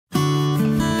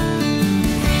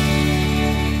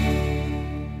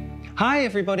Hi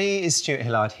everybody, it's Stuart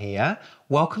Hillard here.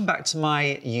 Welcome back to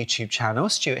my YouTube channel,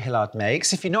 Stuart Hillard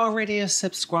Makes. If you're not already a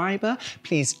subscriber,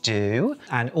 please do.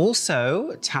 And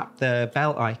also tap the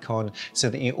bell icon so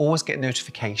that you always get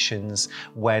notifications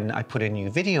when I put a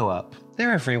new video up.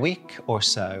 They're every week or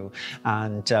so,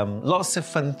 and lots of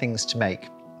fun things to make.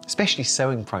 Especially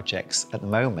sewing projects at the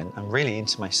moment. I'm really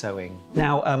into my sewing.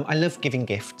 Now, I love giving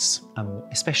gifts,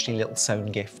 especially little sewn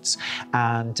gifts,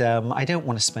 and I don't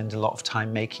want to spend a lot of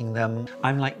time making them.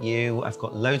 I'm like you, I've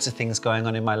got loads of things going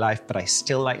on in my life, but I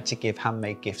still like to give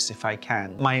handmade gifts if I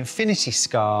can. My infinity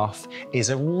scarf is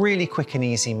a really quick and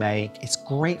easy make. It's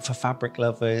great for fabric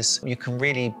lovers. You can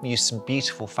really use some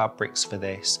beautiful fabrics for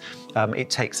this. It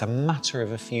takes a matter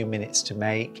of a few minutes to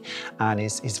make and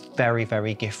is very,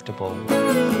 very giftable.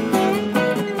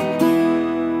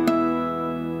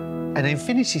 An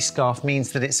infinity scarf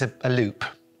means that it's a loop,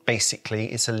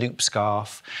 basically. It's a loop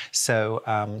scarf. So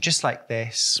just like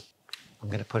this, I'm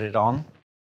going to put it on.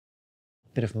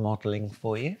 Bit of modelling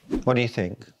for you. What do you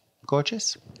think?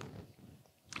 Gorgeous?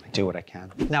 I do what I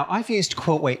can. Now, I've used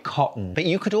quilt weight cotton, but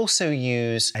you could also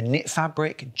use a knit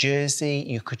fabric, jersey,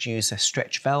 you could use a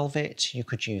stretch velvet, you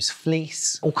could use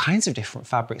fleece, all kinds of different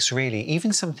fabrics really,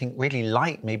 even something really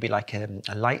light, maybe like a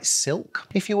light silk.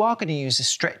 If you are going to use a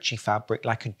stretchy fabric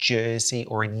like a jersey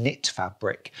or a knit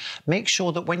fabric, make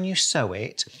sure that when you sew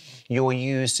it, you're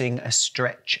using a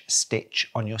stretch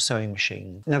stitch on your sewing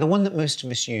machine. Now, the one that most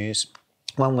of us use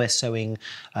when we're sewing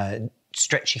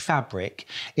stretchy fabric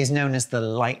is known as the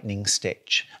lightning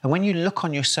stitch. And when you look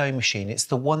on your sewing machine, it's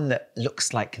the one that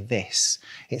looks like this.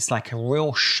 It's like a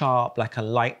real sharp, like a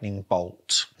lightning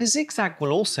bolt. A zigzag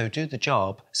will also do the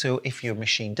job. So if your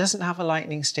machine doesn't have a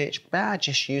lightning stitch,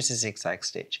 just use a zigzag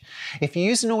stitch. If you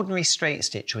use an ordinary straight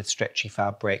stitch with stretchy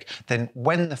fabric, then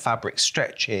when the fabric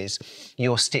stretches,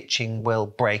 your stitching will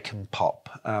break and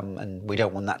pop. And we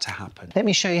don't want that to happen. Let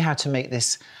me show you how to make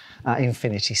this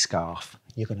infinity scarf.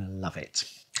 You're going to love it.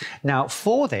 Now,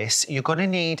 for this, you're going to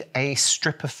need a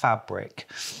strip of fabric.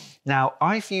 Now,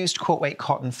 I've used quilt weight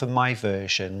cotton for my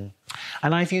version,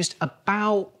 and I've used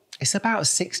about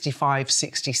 65,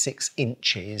 66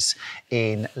 inches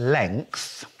in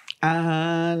length,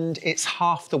 and it's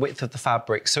half the width of the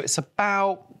fabric, so it's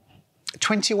about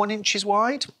 21 inches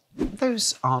wide.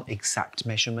 Those aren't exact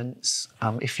measurements.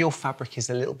 If your fabric is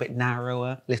a little bit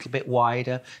narrower, a little bit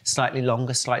wider, slightly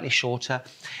longer, slightly shorter,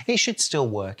 it should still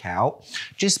work out.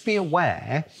 Just be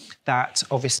aware that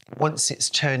obviously once it's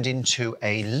turned into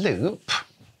a loop,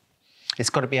 it's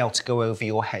got to be able to go over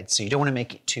your head, so you don't want to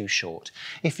make it too short.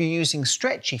 If you're using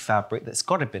stretchy fabric that's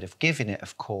got a bit of give in it,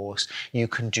 of course, you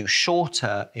can do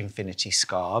shorter infinity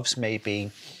scarves,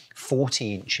 maybe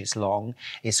 40 inches long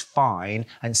is fine,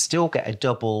 and still get a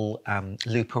double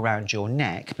loop around your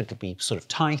neck, but it'll be sort of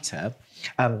tighter,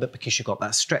 but because you've got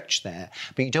that stretch there.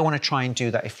 But you don't want to try and do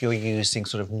that if you're using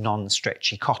sort of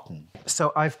non-stretchy cotton.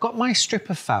 So I've got my strip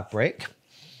of fabric,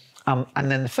 and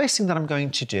then the first thing that I'm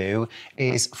going to do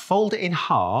is fold it in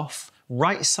half,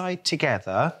 right side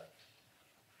together,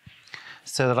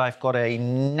 so that I've got a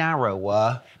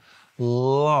narrower,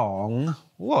 long,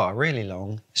 really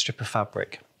long strip of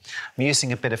fabric. I'm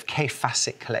using a bit of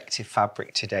K-Facet Collective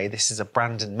fabric today. This is a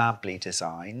Brandon Mabley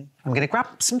design. I'm going to grab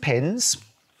some pins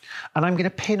and I'm going to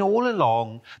pin all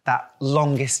along that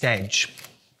longest edge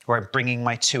where I'm bringing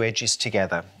my two edges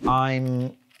together.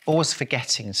 I'm always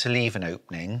forgetting to leave an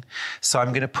opening, so I'm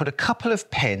going to put a couple of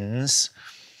pins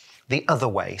the other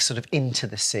way, sort of into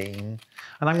the seam,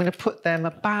 and I'm going to put them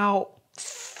about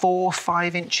 4 or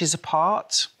 5 inches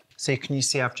apart. So you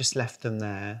see I've just left them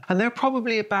there. And they're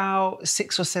probably about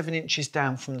 6 or 7 inches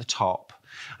down from the top.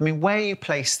 I mean, where you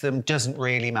place them doesn't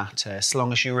really matter, so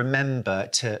long as you remember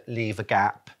to leave a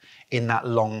gap in that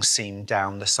long seam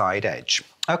down the side edge.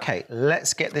 Okay,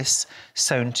 let's get this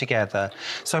sewn together.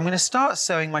 So I'm going to start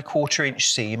sewing my 1/4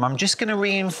 inch seam. I'm just going to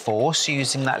reinforce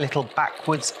using that little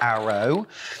backwards arrow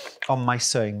on my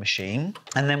sewing machine.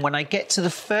 And then when I get to the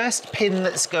first pin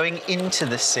that's going into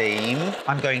the seam,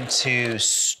 I'm going to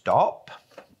stop,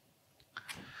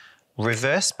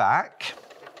 reverse back,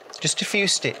 just a few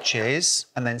stitches,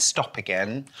 and then stop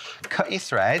again, cut your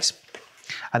thread,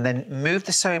 and then move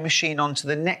the sewing machine onto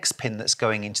the next pin that's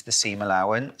going into the seam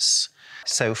allowance.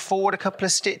 So forward a couple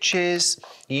of stitches,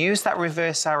 use that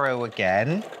reverse arrow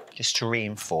again, just to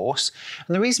reinforce.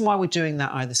 And the reason why we're doing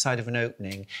that either side of an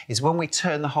opening is when we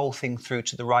turn the whole thing through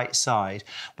to the right side,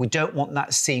 we don't want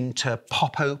that seam to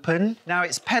pop open. Now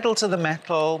it's pedal to the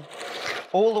metal,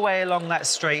 all the way along that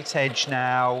straight edge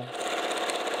now.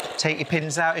 Take your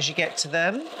pins out as you get to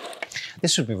them.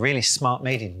 This would be really smart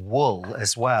made in wool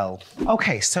as well.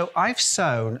 Okay, so I've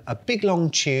sewn a big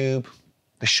long tube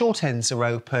The short ends are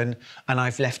open and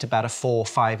I've left about a 4 or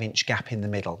 5 inch gap in the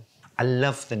middle. I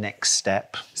love the next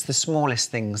step. It's the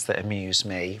smallest things that amuse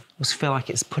me. I always feel like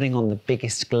it's putting on the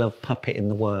biggest glove puppet in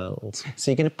the world. So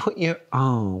you're going to put your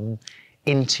arm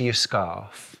into your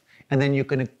scarf and then you're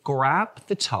going to grab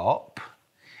the top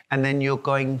and then you're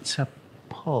going to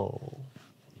pull.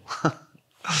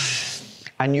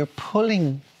 And you're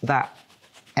pulling that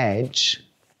edge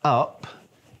up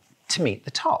to meet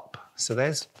the top. So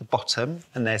there's the bottom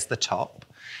and there's the top,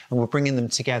 and we're bringing them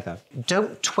together.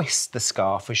 Don't twist the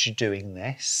scarf as you're doing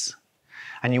this.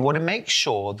 And you want to make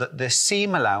sure that the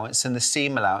seam allowance and the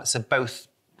seam allowance are both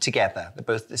together. They're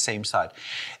both the same side.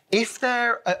 If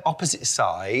they're at opposite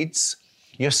sides,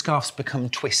 your scarf's become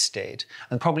twisted.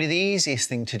 And probably the easiest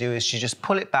thing to do is you just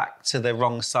pull it back to the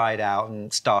wrong side out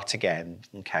and start again,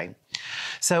 okay?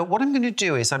 So what I'm going to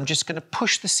do is I'm just going to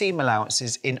push the seam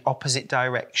allowances in opposite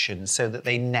directions so that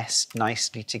they nest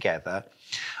nicely together.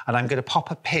 And I'm going to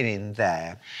pop a pin in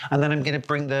there. And then I'm going to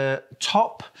bring the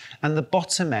top and the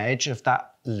bottom edge of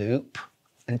that loop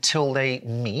until they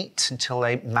meet, until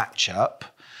they match up.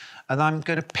 And I'm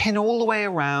going to pin all the way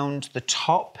around the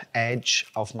top edge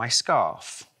of my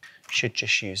scarf. Should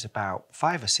just use about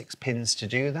 5 or 6 pins to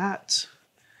do that.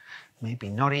 Maybe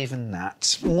not even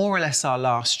that. More or less our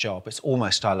last job, it's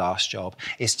almost our last job,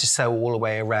 is to sew all the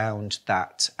way around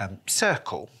that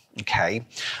circle. Okay,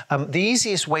 the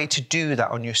easiest way to do that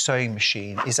on your sewing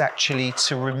machine is actually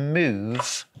to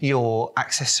remove your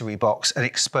accessory box and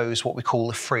expose what we call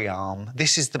the free arm.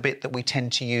 This is the bit that we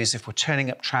tend to use if we're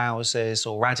turning up trousers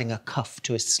or adding a cuff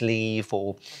to a sleeve,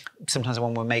 or sometimes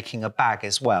when we're making a bag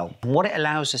as well. And what it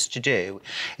allows us to do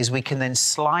is we can then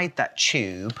slide that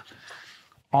tube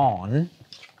on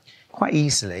quite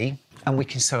easily and we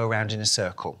can sew around in a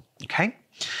circle, okay?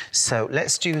 So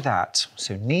let's do that.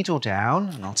 So needle down,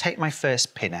 and I'll take my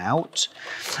first pin out,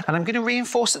 and I'm going to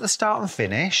reinforce at the start and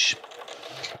finish,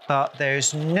 but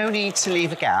there's no need to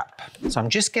leave a gap. So I'm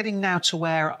just getting now to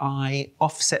where I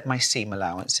offset my seam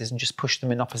allowances and just push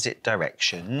them in opposite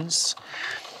directions.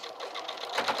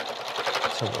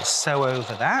 So we'll sew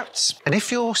over that. And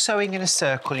if you're sewing in a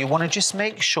circle, you want to just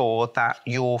make sure that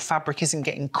your fabric isn't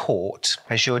getting caught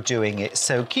as you're doing it.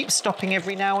 So keep stopping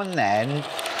every now and then,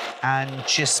 and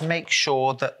just make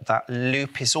sure that that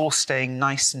loop is all staying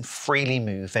nice and freely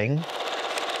moving.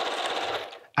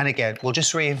 And again, we'll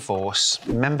just reinforce.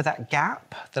 Remember that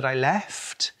gap that I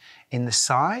left in the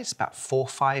sides, about 4 or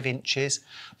 5 inches?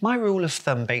 My rule of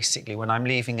thumb, basically, when I'm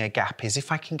leaving a gap is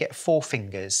if I can get 4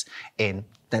 fingers in,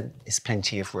 then it's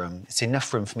plenty of room. It's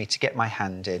enough room for me to get my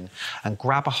hand in and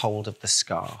grab a hold of the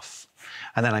scarf.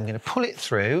 And then I'm going to pull it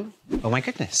through. Oh my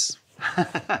goodness,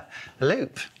 a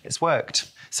loop, it's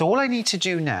worked. So all I need to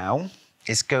do now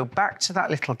is go back to that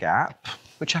little gap,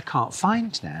 which I can't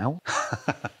find now.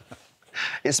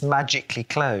 It's magically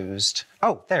closed.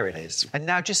 Oh, there it is. And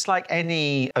now, just like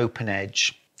any open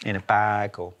edge in a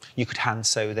bag, or you could hand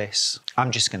sew this,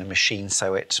 I'm just going to machine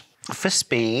sew it for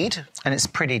speed, and it's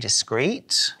pretty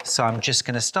discreet. So I'm just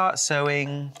going to start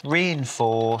sewing,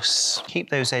 reinforce, keep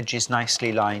those edges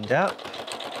nicely lined up,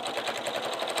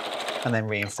 and then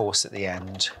reinforce at the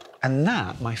end. And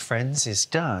that, my friends, is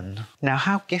done. Now,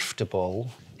 how giftable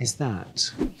is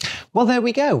that? Well, there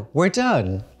we go, we're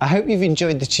done. I hope you've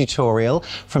enjoyed the tutorial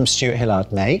from Stuart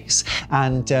Hillard Makes,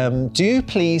 and do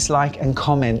please like and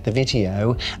comment the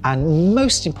video, and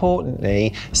most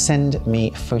importantly, send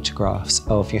me photographs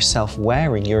of yourself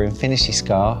wearing your infinity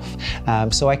scarf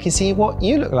so I can see what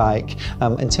you look like.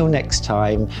 Until next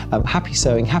time, happy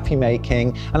sewing, happy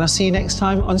making, and I'll see you next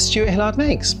time on Stuart Hillard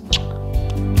Makes.